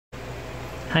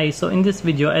Hi, so in this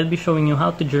video, I'll be showing you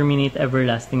how to germinate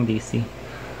everlasting daisy.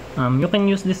 You can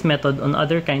use this method on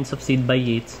other kinds of seed by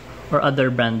Yates or other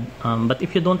brand, but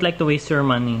if you don't like to waste your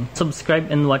money,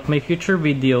 subscribe and watch my future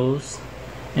videos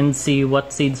and see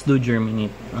what seeds do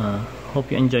germinate. Hope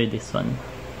you enjoy this one.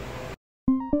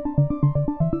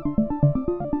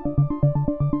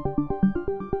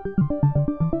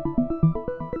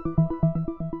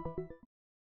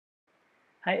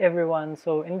 Hi everyone,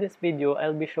 so in this video,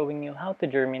 I'll be showing you how to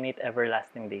germinate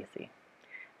everlasting daisy.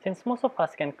 Since most of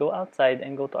us can't go outside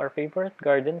and go to our favorite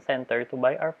garden center to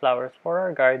buy our flowers for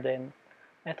our garden,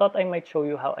 I thought I might show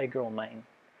you how I grow mine.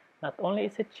 Not only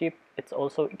is it cheap, it's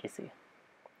also easy.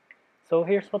 So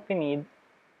here's what we need: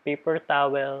 paper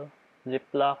towel,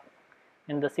 Ziploc,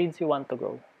 and the seeds you want to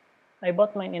grow. I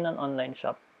bought mine in an online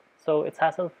shop, so it's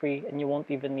hassle-free and you won't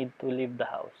even need to leave the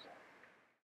house.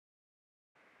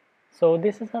 So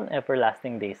this is an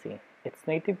everlasting daisy. It's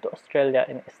native to Australia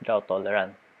and is drought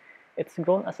tolerant. It's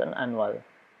grown as an annual.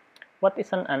 What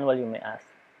is an annual, you may ask?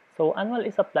 So annual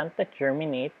is a plant that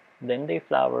germinate, then they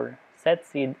flower, set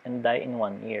seed, and die in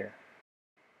 1 year.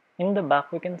 In the back,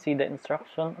 we can see the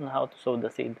instruction on how to sow the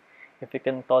seed. If it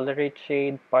can tolerate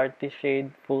shade, partly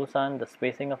shade, full sun, the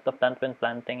spacing of the plant when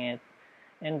planting it,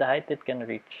 and the height it can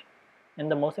reach. And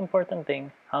the most important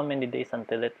thing, how many days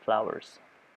until it flowers.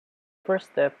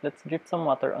 First step, let's drip some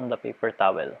water on the paper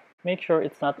towel. Make sure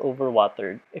it's not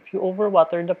overwatered. If you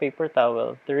overwater the paper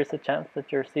towel, there is a chance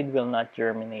that your seed will not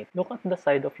germinate. Look at the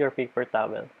side of your paper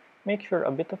towel. Make sure a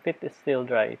bit of it is still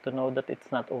dry to know that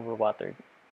it's not overwatered.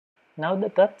 Now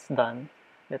that that's done,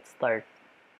 let's start.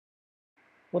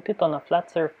 Put it on a flat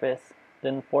surface,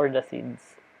 then pour the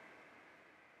seeds.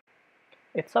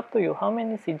 It's up to you how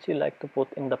many seeds you like to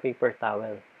put in the paper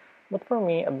towel. But for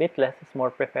me, a bit less is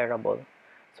more preferable.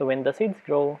 So when the seeds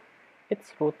grow,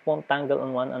 its root won't tangle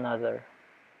on one another.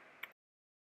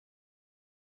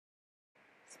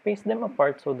 Space them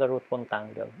apart so the root won't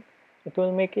tangle. It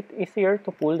will make it easier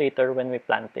to pull later when we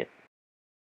plant it.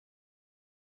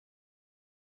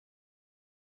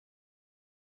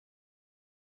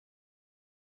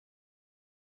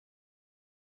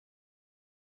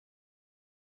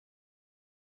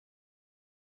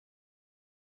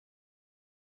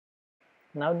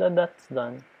 Now that that's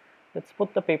done, let's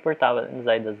put the paper towel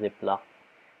inside the Ziploc.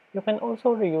 You can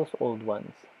also reuse old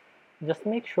ones. Just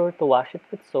make sure to wash it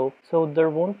with soap so there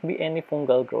won't be any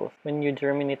fungal growth when you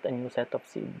germinate a new set of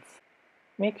seeds.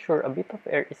 Make sure a bit of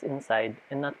air is inside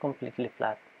and not completely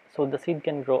flat, so the seed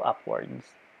can grow upwards.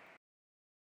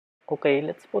 Okay,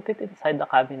 let's put it inside the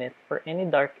cabinet for any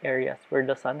dark areas where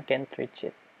the sun can't reach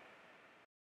it.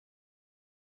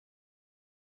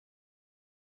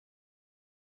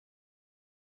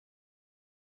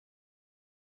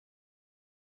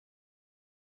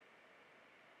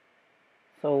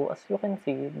 So as you can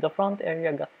see, the front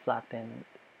area got flattened,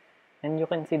 and you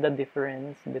can see the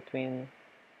difference between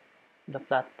the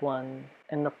flat one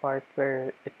and the part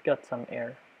where it got some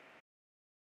air.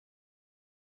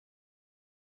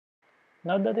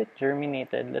 Now that it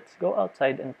germinated, let's go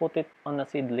outside and put it on a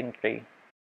seedling tray.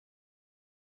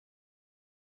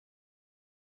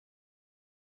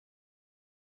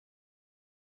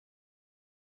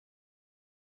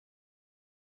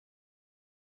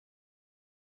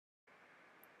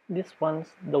 This one's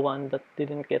the one that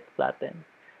didn't get flattened.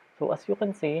 So as you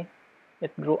can see,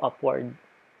 it grew upward.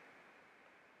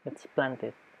 Let's plant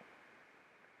it.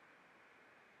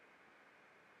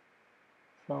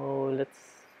 So let's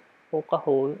poke a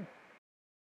hole.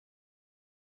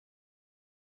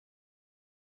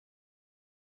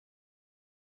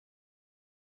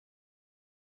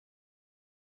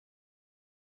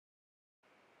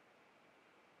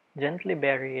 Gently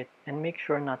bury it and make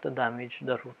sure not to damage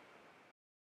the root.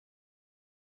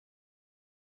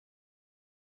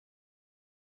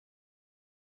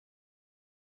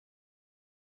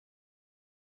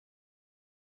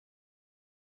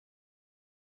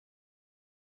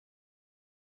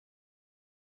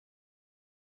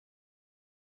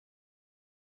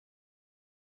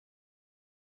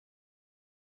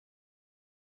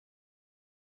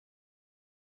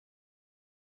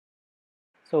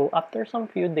 So after some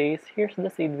few days, here's the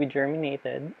seed we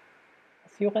germinated.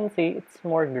 As you can see, it's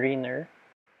more greener.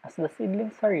 As the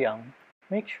seedlings are young,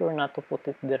 make sure not to put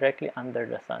it directly under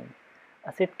the sun,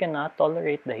 as it cannot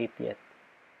tolerate the heat yet.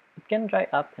 It can dry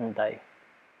up and die.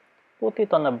 Put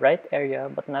it on a bright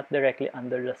area but not directly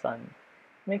under the sun.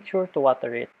 Make sure to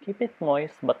water it. Keep it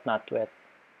moist but not wet.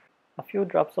 A few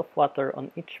drops of water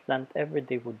on each plant every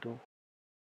day would do.